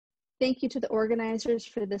Thank you to the organizers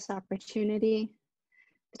for this opportunity.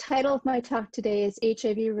 The title of my talk today is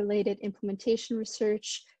HIV-related implementation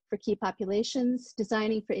research for key populations,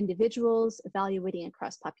 designing for individuals, evaluating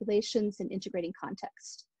across populations, and integrating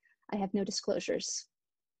context. I have no disclosures.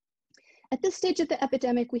 At this stage of the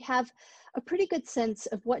epidemic, we have a pretty good sense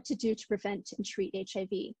of what to do to prevent and treat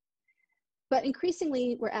HIV. But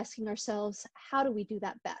increasingly, we're asking ourselves, how do we do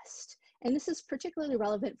that best? And this is particularly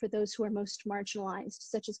relevant for those who are most marginalized,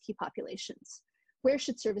 such as key populations. Where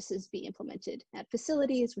should services be implemented? At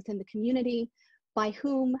facilities, within the community, by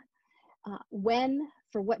whom, when,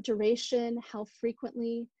 for what duration, how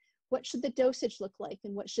frequently, what should the dosage look like,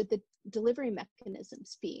 and what should the delivery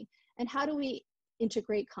mechanisms be? And how do we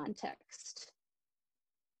integrate context?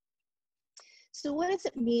 So what does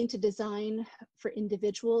it mean to design for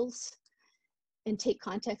individuals and take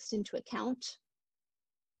context into account?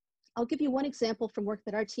 I'll give you one example from work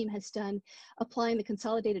that our team has done applying the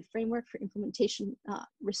consolidated framework for implementation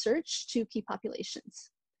research to key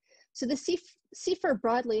populations. So the CFIR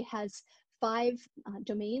broadly has 5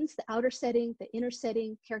 domains: the outer setting, the inner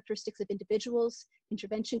setting, characteristics of individuals,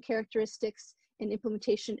 intervention characteristics, and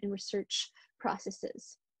implementation and research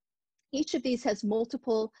processes. Each of these has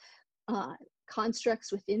multiple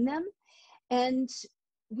constructs within them, and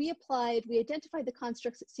we identified the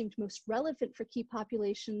constructs that seemed most relevant for key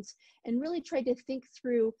populations and really tried to think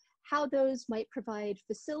through how those might provide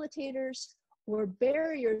facilitators or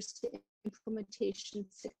barriers to implementation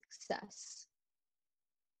success.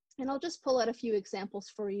 And I'll just pull out a few examples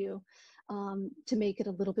for you to make it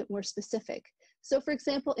a little bit more specific. So for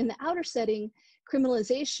example, in the outer setting,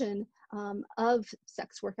 criminalization of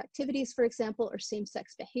sex work activities, for example, or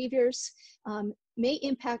same-sex behaviors may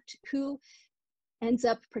impact who ends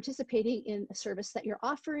up participating in a service that you're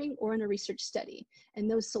offering or in a research study. And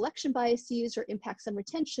those selection biases or impacts on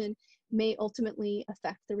retention may ultimately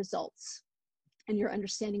affect the results and your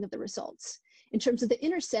understanding of the results. In terms of the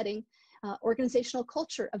inner setting, organizational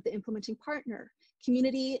culture of the implementing partner,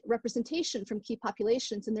 community representation from key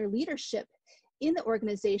populations and their leadership in the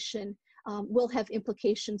organization will have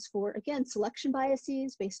implications for, again, selection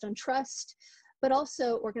biases based on trust, but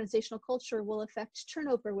also organizational culture will affect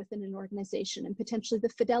turnover within an organization and potentially the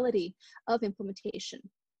fidelity of implementation.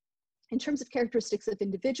 In terms of characteristics of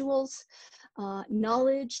individuals,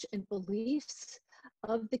 knowledge and beliefs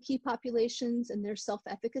of the key populations and their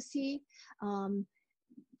self-efficacy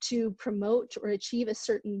to promote or achieve a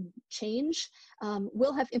certain change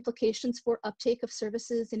will have implications for uptake of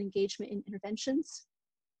services and engagement in interventions.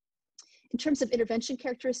 In terms of intervention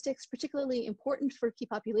characteristics, particularly important for key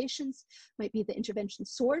populations might be the intervention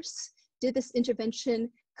source. Did this intervention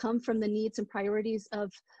come from the needs and priorities of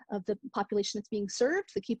the population that's being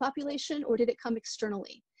served, the key population, or did it come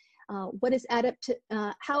externally?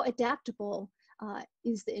 How adaptable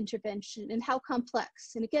is the intervention and how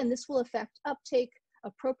complex? And again, this will affect uptake,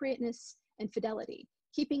 appropriateness, and fidelity.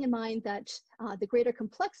 Keeping in mind that the greater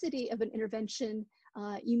complexity of an intervention,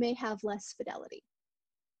 you may have less fidelity.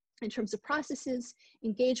 In terms of processes,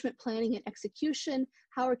 engagement, planning, and execution,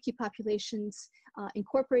 how are key populations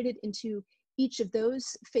incorporated into each of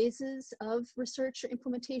those phases of research or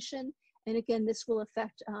implementation? And again, this will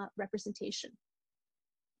affect representation.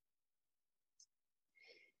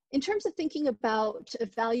 In terms of thinking about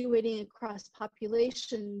evaluating across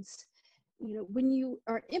populations, when you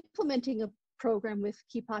are implementing a program with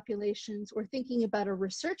key populations or thinking about a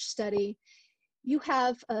research study, you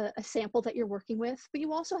have a sample that you're working with, but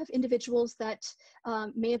you also have individuals that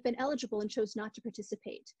may have been eligible and chose not to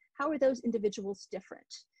participate. How are those individuals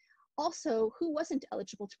different? Also, who wasn't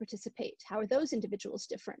eligible to participate? How are those individuals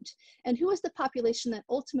different? And who is the population that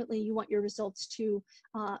ultimately you want your results to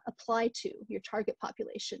apply to, your target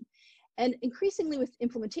population? And increasingly with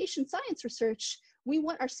implementation science research, we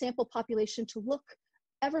want our sample population to look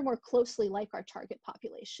ever more closely like our target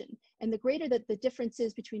population. And the greater that the difference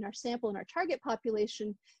is between our sample and our target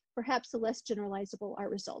population, perhaps the less generalizable our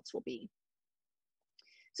results will be.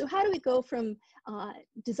 So how do we go from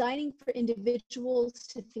designing for individuals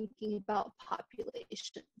to thinking about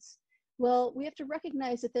populations? Well, we have to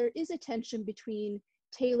recognize that there is a tension between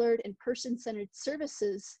tailored and person-centered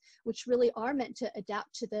services, which really are meant to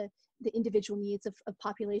adapt to the individual needs of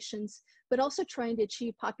populations, but also trying to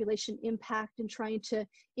achieve population impact and trying to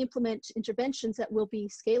implement interventions that will be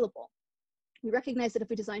scalable. We recognize that if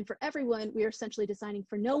we design for everyone, we are essentially designing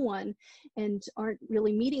for no one and aren't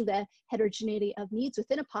really meeting the heterogeneity of needs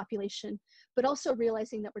within a population, but also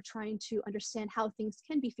realizing that we're trying to understand how things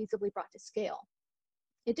can be feasibly brought to scale.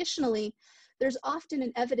 Additionally, there's often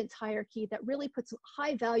an evidence hierarchy that really puts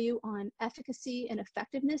high value on efficacy and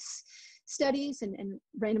effectiveness studies and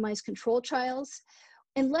randomized control trials,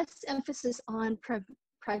 and less emphasis on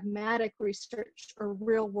pragmatic research or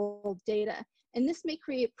real world data. And this may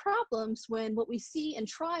create problems when what we see in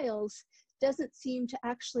trials doesn't seem to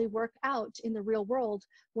actually work out in the real world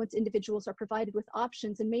once individuals are provided with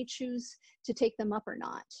options and may choose to take them up or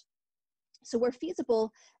not. So where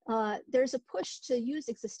feasible, there's a push to use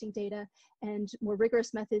existing data and more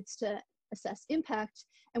rigorous methods to assess impact.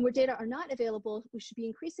 And where data are not available, we should be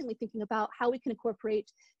increasingly thinking about how we can incorporate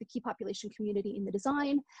the key population community in the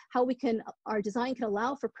design, how our design can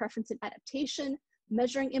allow for preference and adaptation,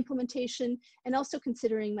 measuring implementation, and also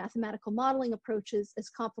considering mathematical modeling approaches as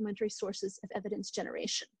complementary sources of evidence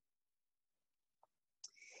generation.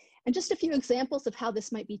 And just a few examples of how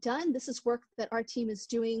this might be done. This is work that our team is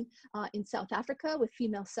doing in South Africa with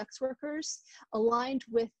female sex workers, aligned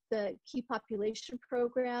with the key population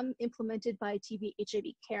program implemented by TB HIV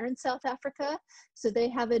Care in South Africa. So they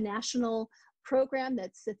have a national program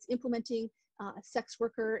that's implementing sex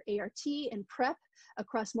worker ART and PrEP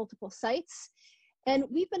across multiple sites. And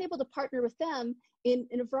we've been able to partner with them in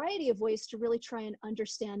a variety of ways to really try and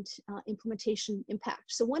understand implementation impact.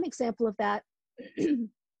 So one example of that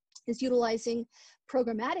is utilizing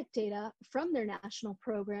programmatic data from their national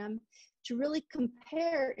program to really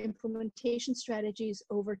compare implementation strategies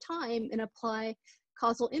over time and apply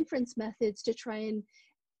causal inference methods to try and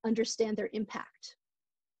understand their impact.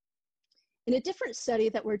 In a different study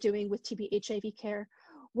that we're doing with TB HIV Care,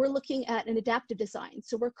 we're looking at an adaptive design.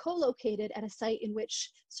 So we're co-located at a site in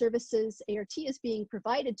which services ART is being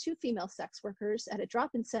provided to female sex workers at a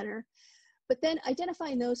drop-in center, but then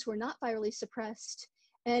identifying those who are not virally suppressed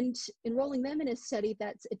and enrolling them in a study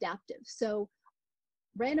that's adaptive. So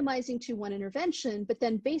randomizing to one intervention, but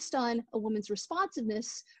then based on a woman's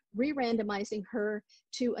responsiveness, re-randomizing her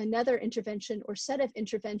to another intervention or set of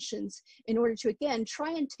interventions in order to, again,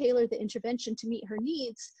 try and tailor the intervention to meet her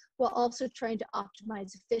needs while also trying to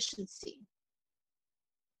optimize efficiency.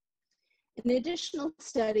 An additional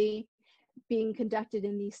study being conducted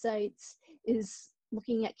in these sites is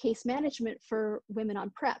looking at case management for women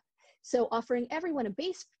on PrEP. So offering everyone a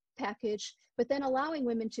base package, but then allowing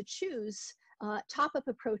women to choose top-up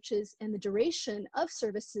approaches and the duration of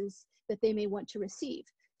services that they may want to receive.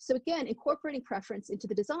 So again, incorporating preference into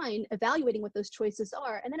the design, evaluating what those choices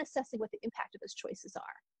are, and then assessing what the impact of those choices are.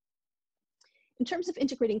 In terms of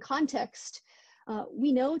integrating context,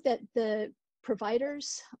 we know that the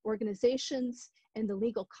providers, organizations, and the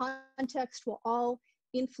legal context will all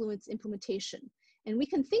influence implementation. And we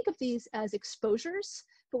can think of these as exposures,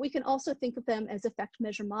 but we can also think of them as effect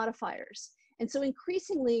measure modifiers. And so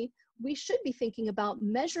increasingly, we should be thinking about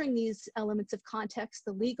measuring these elements of context,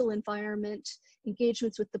 the legal environment,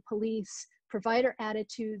 engagements with the police, provider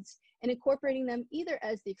attitudes, and incorporating them either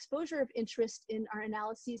as the exposure of interest in our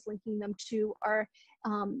analyses, linking them to our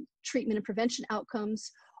treatment and prevention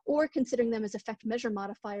outcomes, or considering them as effect measure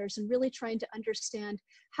modifiers and really trying to understand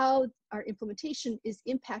how our implementation is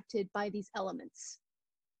impacted by these elements.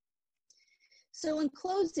 So in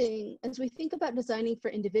closing, as we think about designing for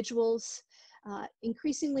individuals,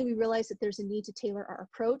 increasingly we realize that there's a need to tailor our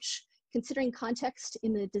approach, considering context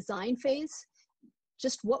in the design phase.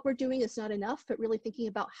 Just what we're doing is not enough, but really thinking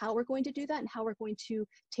about how we're going to do that and how we're going to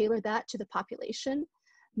tailor that to the population.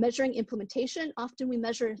 Measuring implementation, often we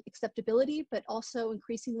measure acceptability, but also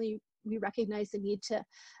increasingly we recognize the need to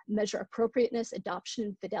measure appropriateness, adoption,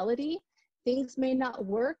 and fidelity. Things may not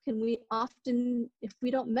work, and we often, if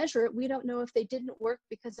we don't measure it, we don't know if they didn't work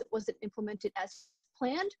because it wasn't implemented as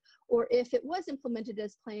planned, or if it was implemented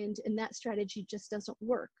as planned and that strategy just doesn't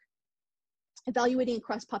work. Evaluating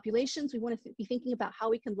across populations, we want to be thinking about how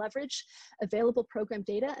we can leverage available program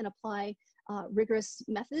data and apply rigorous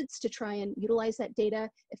methods to try and utilize that data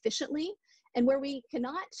efficiently. And where we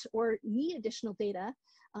cannot or need additional data,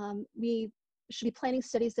 we should be planning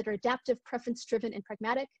studies that are adaptive, preference-driven, and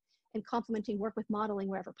pragmatic, and complementing work with modeling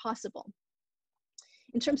wherever possible.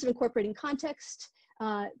 In terms of incorporating context,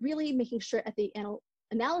 really making sure at the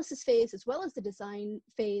analysis phase as well as the design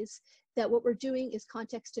phase that what we're doing is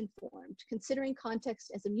context informed, considering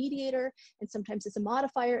context as a mediator and sometimes as a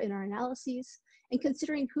modifier in our analyses, and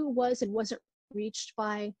considering who was and wasn't reached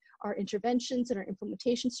by our interventions and our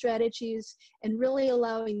implementation strategies, and really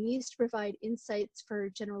allowing these to provide insights for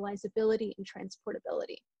generalizability and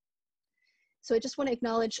transportability. So I just want to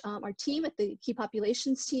acknowledge our team at the Key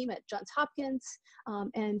Populations team at Johns Hopkins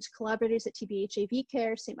and collaborators at TB HIV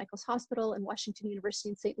Care, St. Michael's Hospital, and Washington University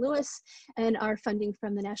in St. Louis, and our funding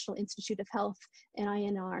from the National Institute of Health and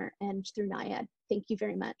INR and through NIAID. Thank you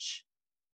very much.